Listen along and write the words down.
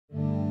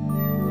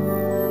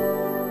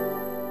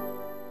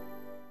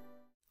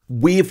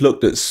We've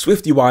looked at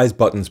SwiftUI's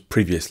buttons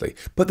previously,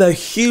 but they're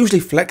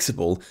hugely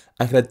flexible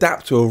and can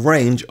adapt to a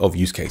range of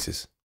use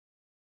cases.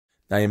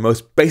 Now, your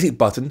most basic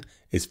button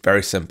is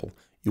very simple.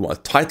 You want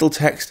a title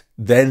text,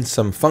 then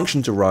some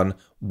function to run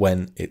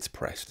when it's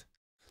pressed.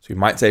 So you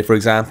might say, for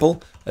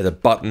example, there's a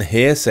button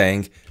here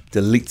saying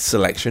delete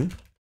selection,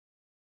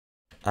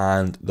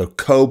 and the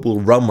code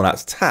will run when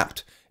that's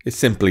tapped. It's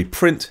simply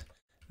print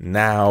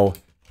now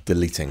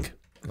deleting,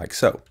 like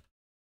so.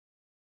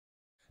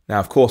 Now,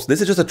 of course,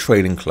 this is just a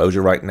trailing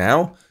closure right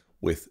now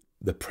with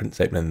the print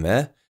statement in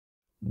there.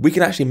 We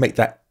can actually make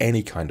that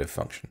any kind of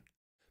function.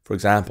 For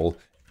example,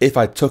 if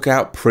I took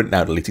out print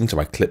now deleting to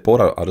my clipboard,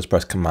 I'll just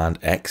press Command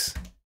X.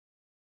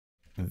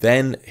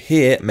 Then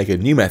here, make a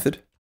new method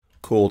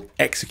called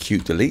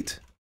execute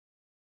delete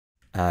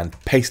and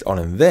paste on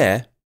in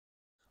there.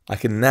 I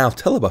can now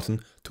tell the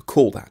button to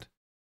call that.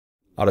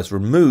 I'll just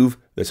remove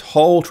this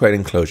whole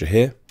trailing closure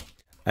here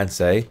and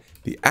say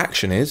the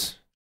action is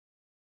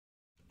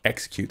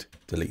execute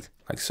delete,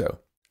 like so.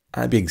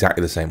 And it'd be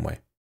exactly the same way.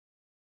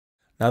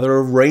 Now, there are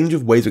a range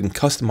of ways we can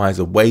customize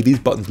the way these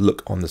buttons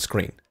look on the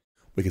screen.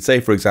 We could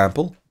say, for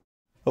example,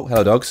 oh,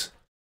 hello dogs.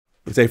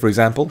 We could say, for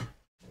example,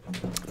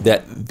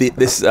 that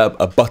this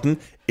a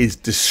button is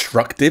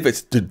destructive.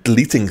 It's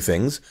deleting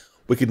things.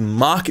 We can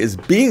mark it as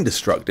being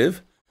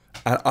destructive,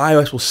 and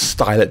iOS will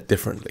style it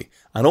differently,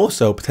 and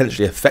also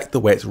potentially affect the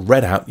way it's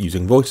read out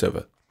using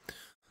VoiceOver.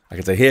 I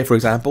can say here, for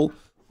example,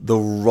 the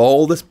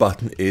role of this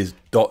button is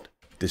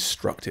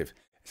 .destructive.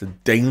 It's a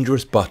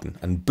dangerous button,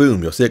 and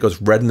boom, you'll see it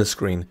goes red on the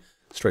screen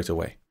straight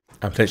away.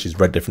 And potentially it's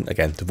read different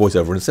again to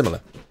VoiceOver and similar.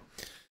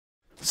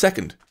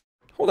 Second,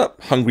 hold up,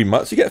 hungry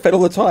mutts, you get fed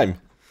all the time.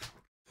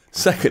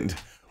 Second,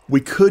 we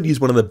could use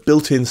one of the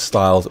built-in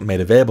styles made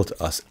available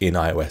to us in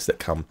iOS that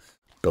come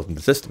built into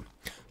the system.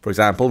 For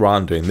example, rather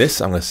than doing this,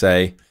 I'm going to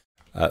say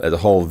there's a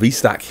whole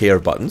VStack here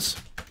of buttons.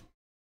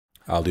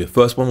 I'll do the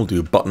first one, we'll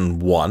do button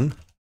 1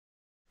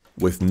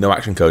 with no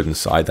action code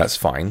inside, that's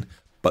fine.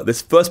 But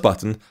this first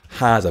button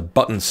has a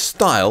button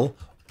style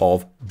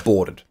of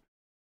bordered.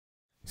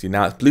 See,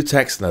 now it's blue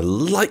text and a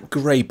light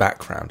grey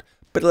background,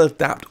 but it'll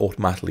adapt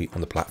automatically on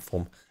the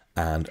platform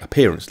and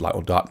appearance, light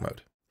or dark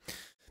mode.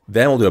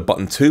 Then we'll do a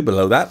button 2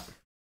 below that.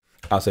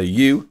 I'll say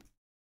you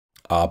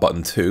are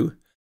button 2,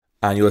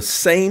 and you're the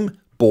same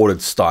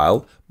bordered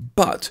style,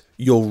 but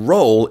your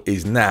role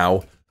is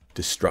now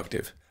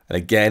destructive. And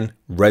again,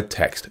 red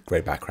text,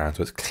 grey background,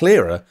 so it's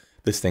clearer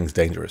this thing's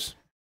dangerous.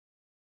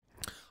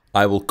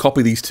 I will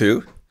copy these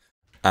two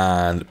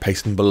and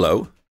paste them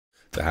below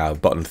to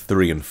have button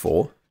 3 and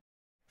 4.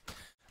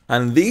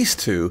 And these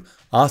two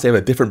are to have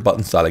a different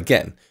button style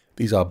again.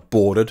 These are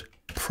bordered,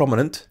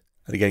 prominent,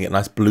 and again, you get a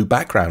nice blue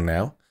background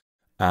now,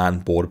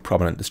 and bordered,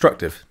 prominent,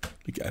 destructive.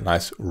 You get a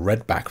nice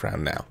red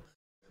background now.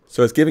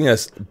 So it's giving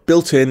us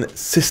built-in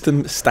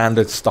system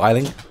standard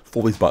styling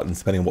for these buttons,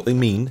 depending on what they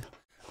mean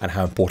and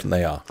how important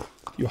they are.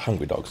 You're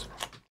hungry dogs.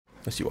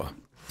 Yes, you are.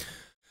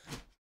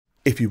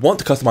 If you want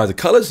to customize the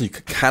colors, you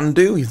can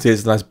do. You can see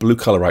there's a nice blue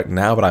color right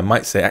now, but I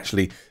might say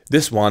actually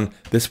this one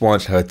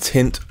should have a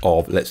tint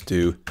of, let's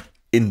do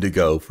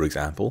indigo, for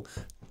example.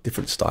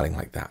 Different styling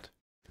like that.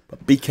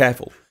 But be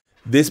careful.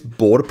 This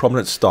border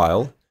prominent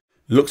style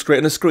looks great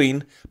on the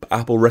screen, but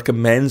Apple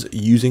recommends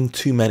using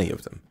too many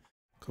of them.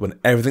 Because when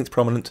everything's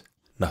prominent,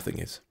 nothing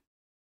is.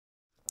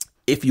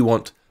 If you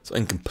want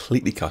something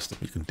completely custom,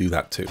 you can do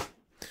that too.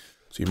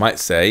 So you might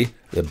say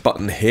the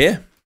button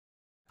here,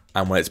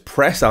 and when it's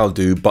pressed, I'll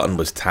do button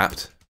was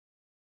tapped.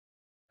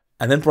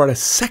 And then provide a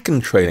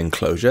second trailing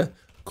closure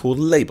called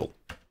label.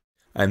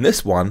 And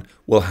this one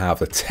will have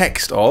the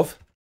text of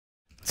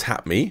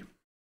tap me,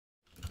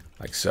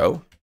 like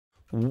so,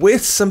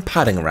 with some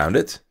padding around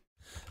it,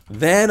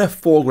 then a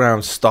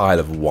foreground style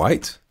of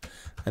white,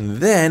 and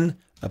then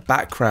a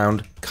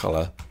background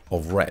color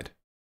of red.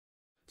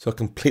 So a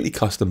completely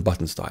custom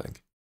button styling.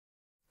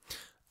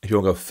 If you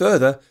want to go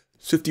further,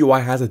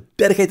 SwiftUI has a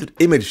dedicated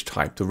image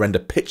type to render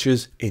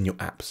pictures in your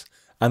apps.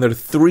 And there are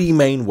 3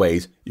 main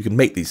ways you can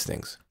make these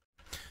things.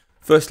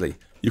 Firstly,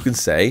 you can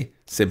say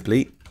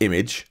simply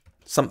image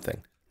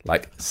something,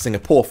 like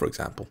Singapore, for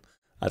example.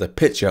 As a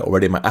picture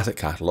already in my asset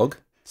catalog,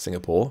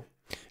 Singapore,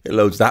 it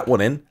loads that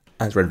one in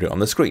and it's rendered it on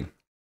the screen.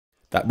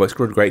 That works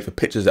great for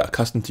pictures that are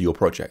custom to your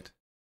project.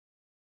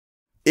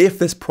 If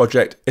this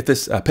picture,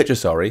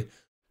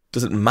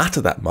 doesn't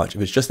matter that much,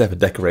 if it's just there for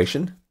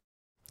decoration,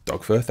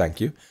 dog fur,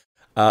 thank you,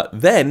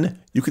 then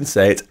you can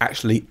say it's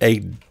actually a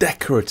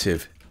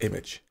decorative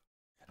image.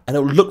 And it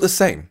will look the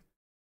same.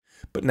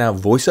 But now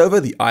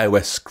VoiceOver, the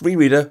iOS screen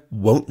reader,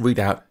 won't read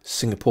out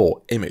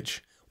Singapore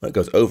image when it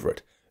goes over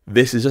it.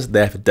 This is just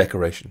there for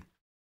decoration.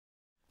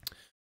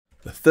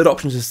 The third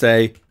option is to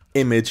say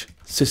image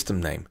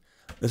system name.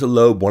 This will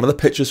load one of the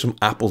pictures from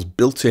Apple's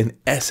built-in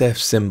SF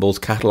Symbols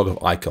catalog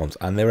of icons.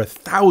 And there are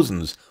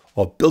thousands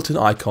of built-in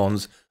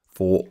icons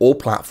for all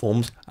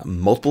platforms at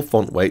multiple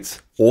font weights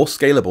or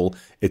scalable.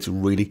 It's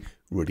really,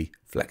 really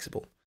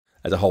flexible.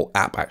 There's a whole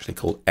app actually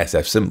called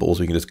SF Symbols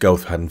where you can just go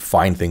ahead and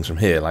find things from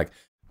here like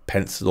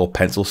pencil or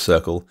pencil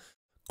circle.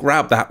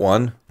 Grab that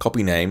one,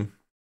 copy name,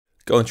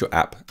 go into your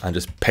app and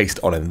just paste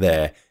on in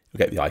there, you'll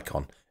get the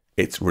icon.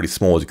 It's really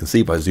small, as you can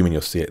see. By zooming,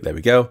 you'll see it. There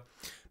we go.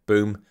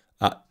 Boom.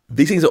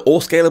 These things are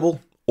all scalable,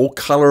 all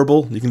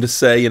colorable. You can just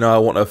say, you know, I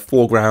want a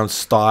foreground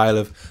style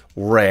of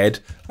red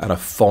and a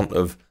font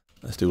of,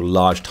 let's do a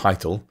large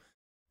title,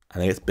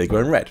 and it gets bigger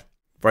and red.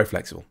 Very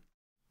flexible.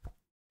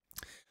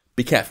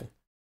 Be careful.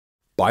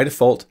 By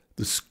default,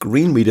 the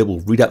screen reader will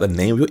read out the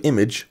name of your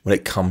image when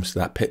it comes to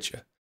that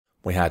picture.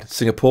 When we had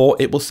Singapore,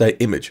 it will say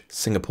image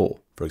Singapore,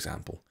 for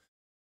example.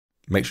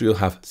 Make sure you'll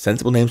have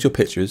sensible names for your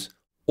pictures,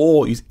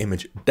 or use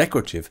image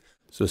decorative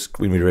so the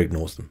screen reader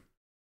ignores them.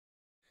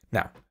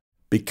 Now,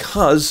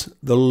 because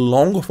the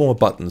longer form of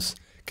buttons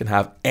can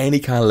have any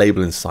kind of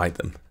label inside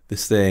them,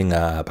 this thing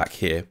back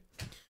here,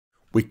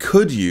 we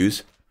could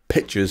use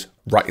pictures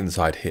right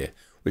inside here.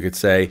 We could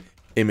say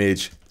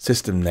image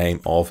system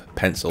name of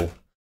pencil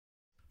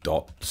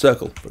dot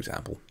circle, for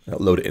example, and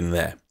it'll load it in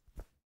there.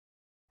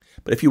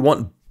 But if you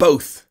want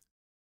both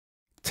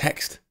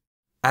text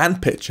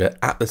and picture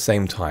at the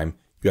same time,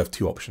 you have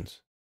two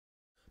options.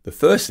 The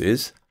first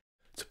is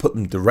to put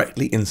them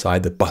directly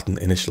inside the button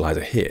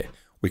initializer here.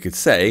 We could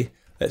say,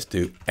 let's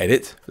do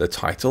edit the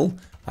title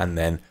and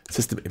then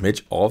system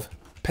image of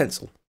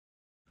pencil.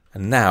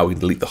 And now we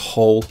can delete the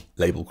whole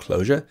label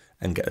closure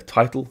and get a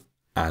title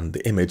and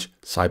the image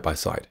side by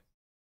side.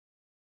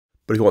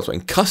 But if you want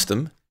something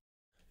custom,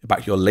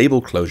 back to your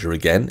label closure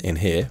again in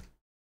here,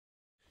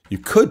 you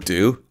could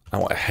do, I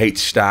want a H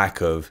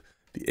stack of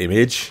the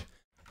image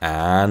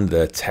and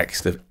the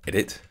text of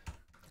edit.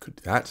 Could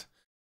do that.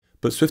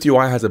 But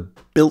SwiftUI has a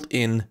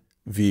built-in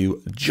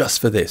view just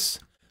for this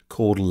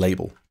called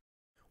label.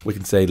 We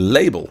can say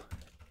label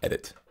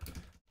edit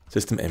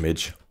system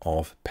image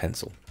of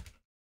pencil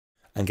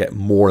and get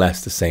more or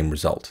less the same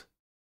result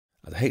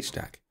as a H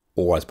stack,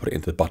 or as put it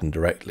into the button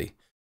directly.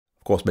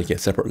 Of course, making a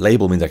separate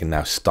label means I can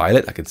now style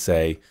it. I could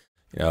say,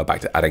 you know,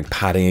 back to adding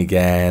padding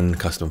again,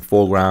 custom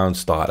foreground,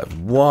 style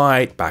of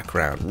white,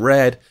 background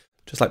red,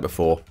 just like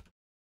before.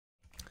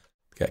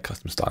 Get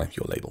custom styling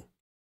for your label.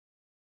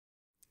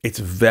 It's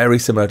very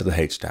similar to the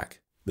H stack,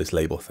 this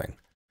label thing,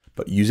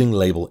 but using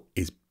label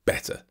is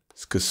better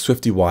because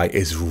SwiftUI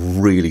is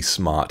really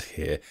smart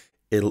here.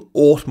 It'll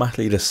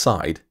automatically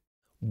decide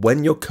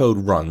when your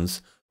code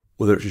runs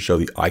whether it should show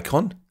the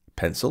icon,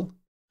 pencil,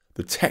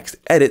 the text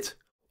edit,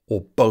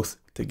 or both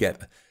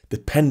together,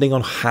 depending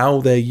on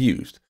how they're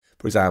used.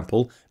 For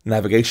example,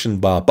 navigation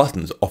bar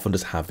buttons often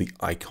just have the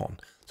icon,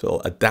 so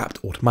it'll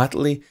adapt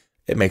automatically.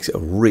 It makes it a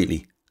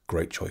really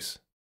great choice.